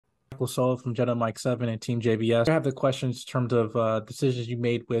Michael Soul from Jedi Mike 7 and Team JBS. I have the questions in terms of decisions you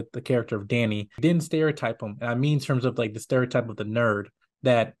made with the character of Danny. You didn't stereotype him. And I mean in terms of like the stereotype of the nerd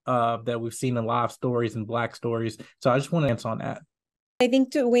that we've seen in a lot of stories and Black stories. So I just want to answer on that. I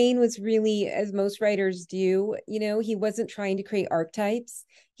think Dwayne was really, as most writers do, he wasn't trying to create archetypes.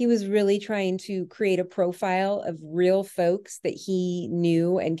 He was really trying to create a profile of real folks that he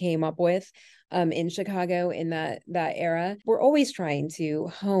knew and came up with in Chicago in that era. We're always trying to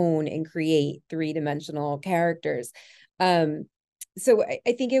hone and create three-dimensional characters. So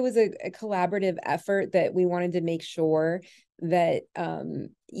I think it was a collaborative effort that we wanted to make sure that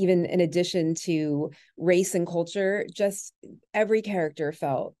even in addition to race and culture, just every character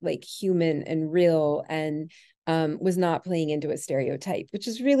felt like human and real and was not playing into a stereotype, which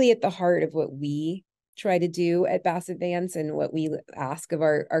is really at the heart of what we try to do at Bassett Vance and what we ask of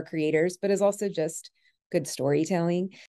our creators, but is also just good storytelling.